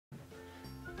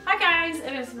guys,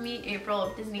 it is me, April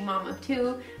of Disney Mom of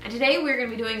Two, and today we're going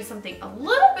to be doing something a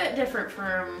little bit different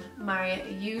from my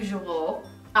usual.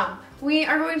 We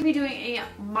are going to be doing a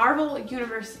Marvel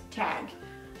Universe tag.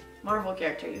 Marvel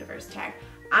Character Universe tag.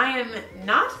 I am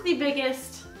not the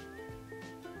biggest,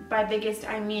 by biggest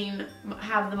I mean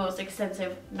have the most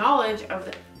extensive knowledge of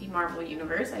the Marvel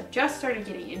Universe. I've just started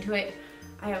getting into it.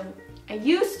 I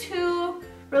used to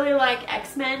really like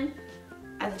X-Men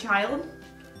as a child,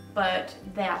 but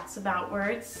that's about where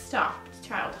it stopped,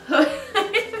 childhood.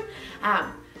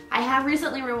 I have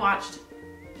recently watched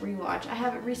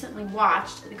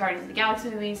the Guardians of the Galaxy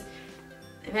movies,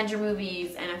 Avenger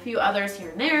movies, and a few others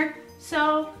here and there,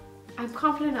 so I'm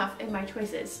confident enough in my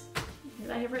choices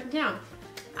that I have written down.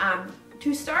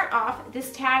 To start off,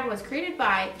 this tag was created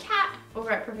by Kat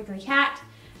over at Perfectly Kat,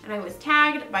 and I was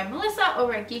tagged by Melissa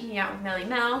over at Geeking Out with Melly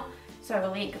Mel, so I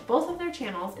will link both of their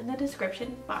channels in the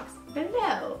description box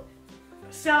below.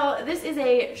 So this is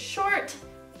a short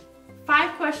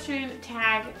 5-question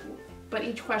tag, but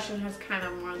each question has kind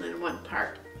of more than one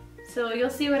part. So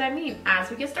you'll see what I mean as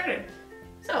we get started.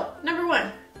 So, number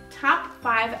 1, top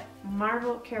 5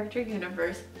 Marvel Character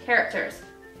Universe characters.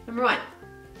 Number 1,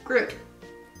 Groot.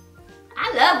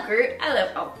 I love Groot. I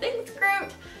love all things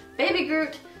Groot. Baby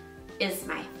Groot is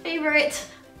my favorite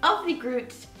of the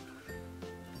Groot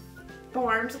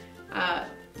forms.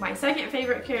 My second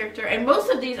favorite character, and most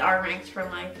of these are ranked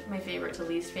from like my favorite to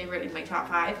least favorite in my top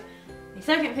 5. My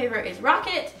second favorite is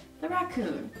Rocket the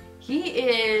Raccoon. He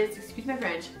is, excuse my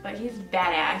French, but he's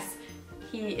badass.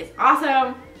 He is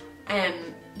awesome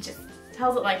and just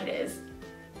tells it like it is.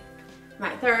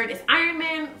 My third is Iron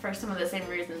Man for some of the same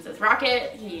reasons as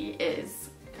Rocket. He is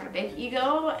got a big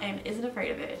ego and isn't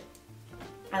afraid of it.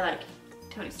 I like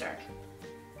Tony Stark.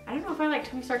 I don't know if I like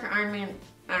Tony Stark or Iron Man.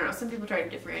 I don't know, some people try to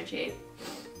differentiate.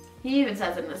 He even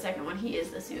says it in the second one, he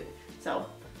is the suit. So,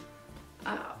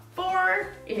 4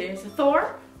 is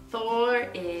Thor. Thor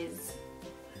is,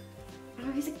 I don't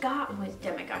know, he's a god, well, he's a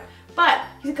demigod, but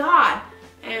he's a god,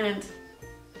 and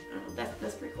I don't know,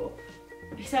 that's pretty cool.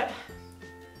 Except,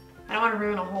 I don't want to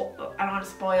ruin I don't want to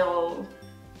spoil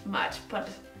much, but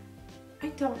I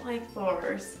don't like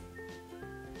Thor's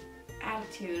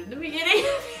attitude in the beginning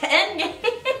of Endgame.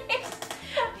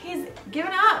 He's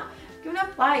given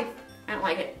up life. I don't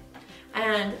like it.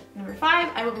 And number 5,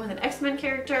 I went with an X-Men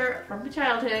character from my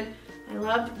childhood. I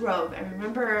loved Rogue. I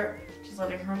remember just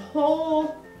loving her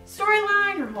whole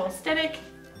storyline, her whole aesthetic,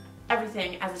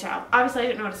 everything as a child. Obviously, I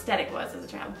didn't know what aesthetic was as a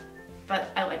child,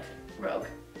 but I liked Rogue.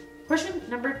 Question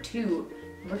number 2.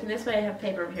 I'm looking this way, I have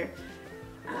paper over here.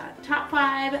 Top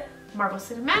 5 Marvel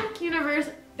Cinematic Universe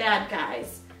bad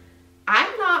guys.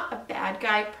 I'm not a bad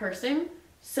guy person,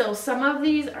 so some of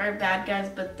these are bad guys,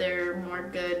 but they're more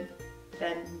good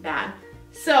than bad.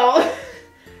 So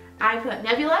I put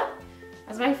Nebula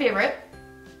as my favorite.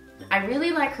 I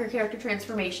really like her character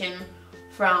transformation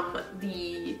from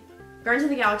the Guardians of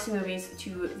the Galaxy movies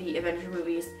to the Avenger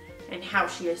movies, and how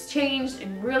she has changed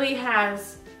and really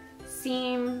has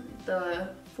seen the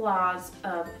flaws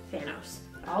of Thanos.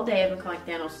 All day I've been calling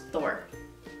Thanos Thor.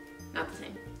 Not the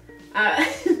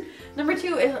same. Number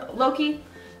 2 is Loki.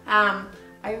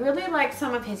 I really like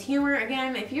some of his humor.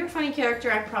 Again, if you're a funny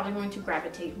character, I'm probably going to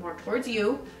gravitate more towards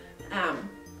you,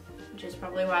 which is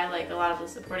probably why I like a lot of the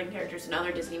supporting characters in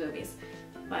other Disney movies.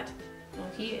 But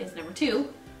Loki is number 2.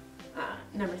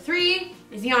 Number 3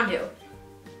 is Yondu.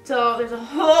 So there's a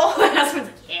whole, that's what's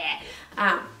like, yeah.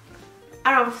 I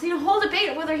don't know, I've seen a whole debate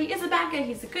of whether he is a bad guy,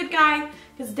 he's a good guy,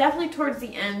 because definitely towards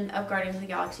the end of Guardians of the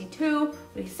Galaxy 2,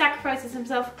 when he sacrifices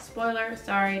himself, spoiler,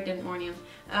 sorry, didn't warn you,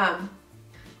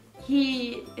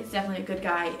 he is definitely a good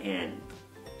guy, and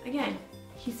again,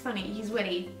 he's funny, he's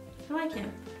witty, I like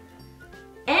him.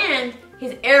 And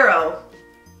his arrow,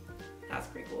 that's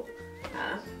pretty cool.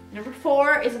 Number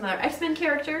 4 is another X-Men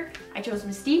character. I chose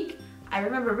Mystique. I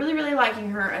remember really liking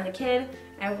her as a kid.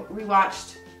 I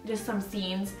rewatched just some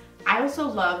scenes. I also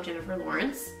love Jennifer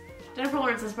Lawrence. Jennifer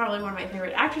Lawrence is probably one of my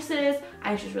favorite actresses. I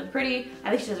think she's really pretty. I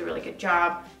think she does a really good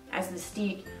job as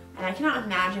Mystique. And I cannot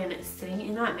imagine sitting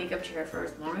in that makeup chair for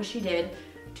as long as she did,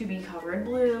 to be covered in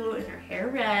blue and her hair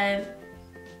red.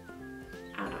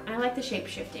 I don't know. I like the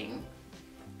shape-shifting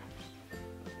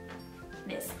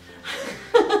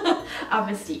of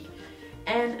Mystique.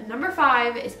 And number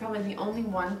 5 is probably the only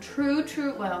one true,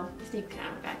 well, Mystique's kind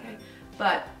of a bad guy,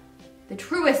 but the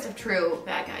truest of true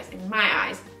bad guys in my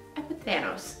eyes, I put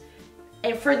Thanos.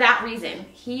 And for that reason,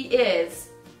 he is,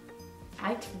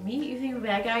 to me, you think of a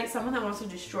bad guy, someone that wants to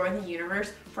destroy the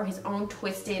universe for his own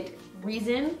twisted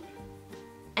reason,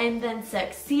 and then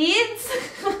succeeds.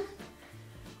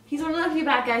 He's one of the few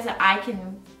bad guys that I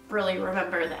can really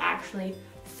remember that actually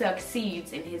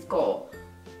succeeds in his goal.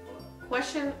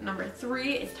 Question number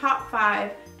 3 is top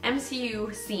 5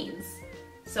 MCU scenes.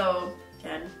 So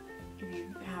again, if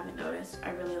you haven't noticed, I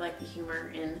really like the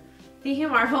humor in the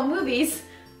Marvel movies,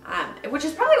 which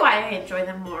is probably why I enjoy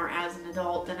them more as an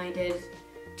adult than I did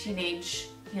teenage,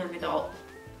 young adult.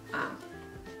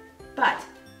 But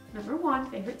number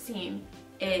 1 favorite scene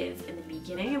is in the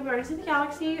beginning of Guardians of the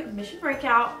Galaxy Mission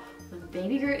Breakout when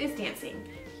Baby Groot is dancing.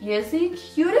 He is the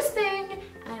cutest thing,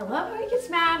 and I love how he gets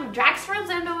mad when Drax runs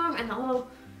into him and the little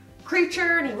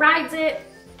creature and he rides it.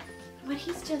 But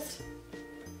he's just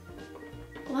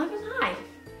love and life.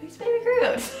 He's Baby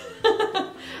Groot.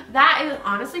 That is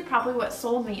honestly probably what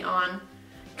sold me on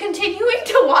continuing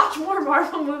to watch more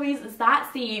Marvel movies, is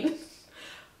that scene.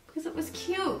 Because it was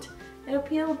cute. It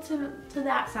appealed to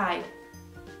that side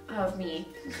of me.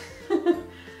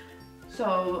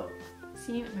 So,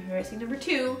 my favorite scene number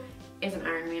 2 is an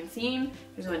Iron Man scene.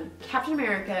 Is when Captain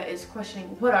America is questioning,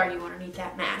 what are you underneath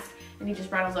that mask? And he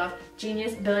just rattles off,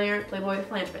 genius, billionaire, playboy,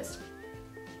 philanthropist.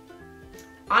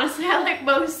 Honestly, I like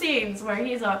both scenes where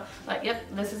he's all like, yep,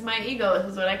 this is my ego,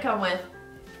 this is what I come with.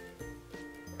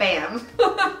 Bam.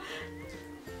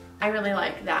 I really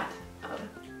like that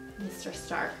Mr.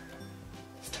 Stark.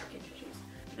 Introduced.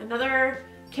 Another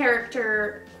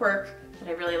character quirk that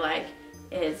I really like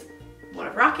is one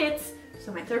of Rocket's.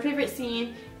 So my 3rd favorite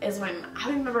scene is when, I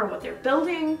don't remember what they're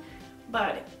building,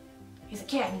 but he's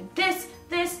like, yeah, I need this,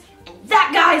 and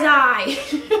that guy's eye!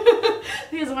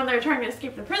 Because when they're trying to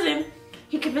escape the prison,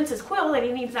 he convinces Quill that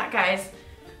he needs that guy's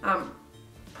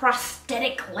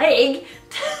prosthetic leg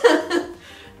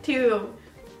to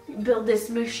build this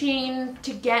machine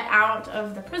to get out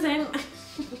of the prison.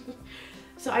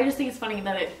 So I just think it's funny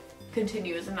that it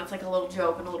continues, and that's like a little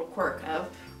joke and a little quirk of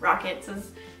Rocket's,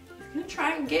 is he's gonna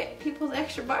try and get people's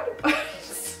extra body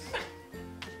parts.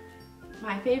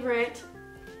 My 4th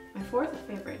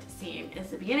favorite scene is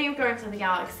the beginning of Guardians of the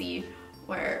Galaxy,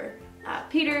 where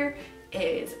Peter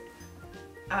is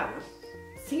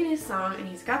singing his song, and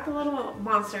he's got the little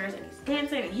monsters, and he's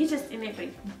dancing, and he's just in it, but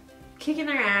he's kicking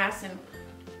their ass, and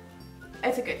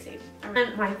it's a good scene.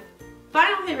 And my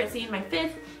final favorite scene, my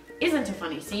 5th, isn't a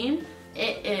funny scene.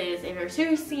 It is a very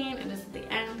serious scene. It is at the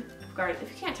end of Guardians. If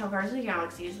you can't tell, Guardians of the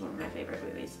Galaxy is one of my favorite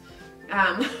movies.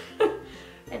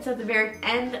 It's at the very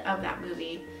end of that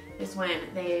movie is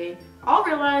when they all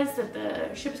realize that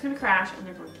the ship is going to crash and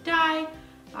they're going to die.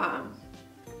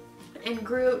 And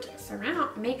Groot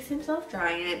makes himself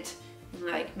giant and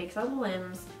like makes all the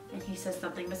limbs, and he says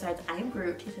something besides "I am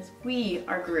Groot." He says, "We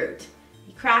are Groot."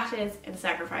 He crashes and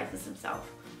sacrifices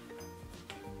himself.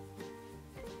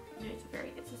 And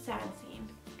it's a sad scene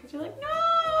because you're like, no,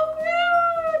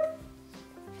 Groot.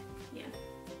 Yeah.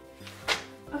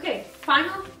 Okay,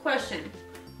 final question.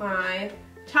 My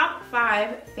top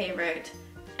 5 favorite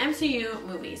MCU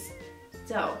movies.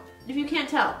 So, if you can't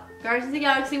tell, Guardians of the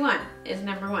Galaxy 1 is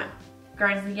number 1.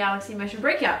 Guardians of the Galaxy Mission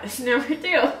Breakout is number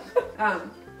 2.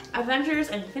 Avengers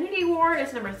Infinity War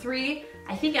is number 3.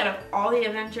 I think out of all the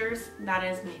Avengers, that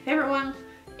is my favorite one.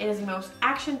 It is the most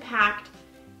action-packed.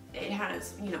 It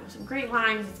has, you know, some great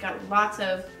lines. It's got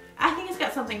I think it's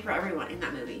got something for everyone in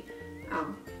that movie.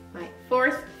 My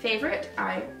 4th favorite,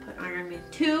 I put Iron Man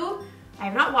 2. I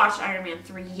have not watched Iron Man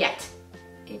 3 yet.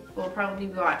 It will probably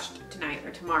be watched tonight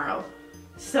or tomorrow.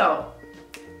 So,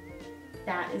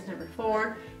 that is number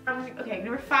 4. Okay,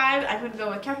 number 5, I'm going to go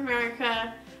with Captain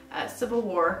America Civil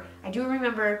War. I do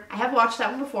remember, I have watched that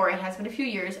one before. It has been a few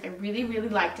years. I really, really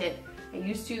liked it.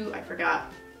 I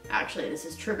forgot. Actually, this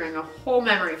is triggering a whole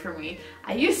memory for me.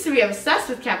 I used to be obsessed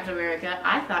with Captain America.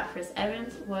 I thought Chris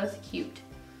Evans was cute.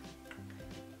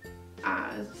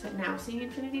 So now seeing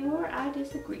Infinity War, I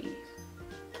disagree.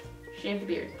 Shave the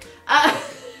beard.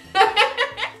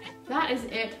 That is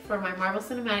it for my Marvel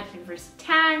Cinematic Universe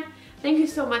tag. Thank you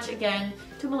so much again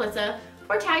to Melissa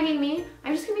for tagging me.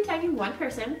 I'm just gonna be tagging one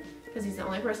person because he's the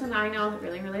only person that I know that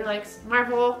really, really likes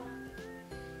Marvel.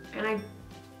 And I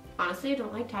honestly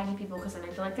don't like tagging people because then I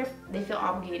feel like they feel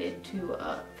obligated to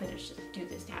do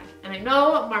this tag. And I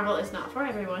know Marvel is not for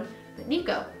everyone, but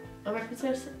Nico over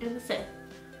Princess and the Sith,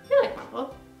 you like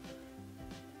Marvel.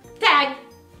 Tag!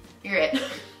 You're it.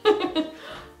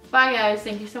 Bye guys,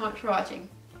 thank you so much for watching.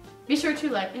 Be sure to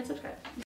like and subscribe.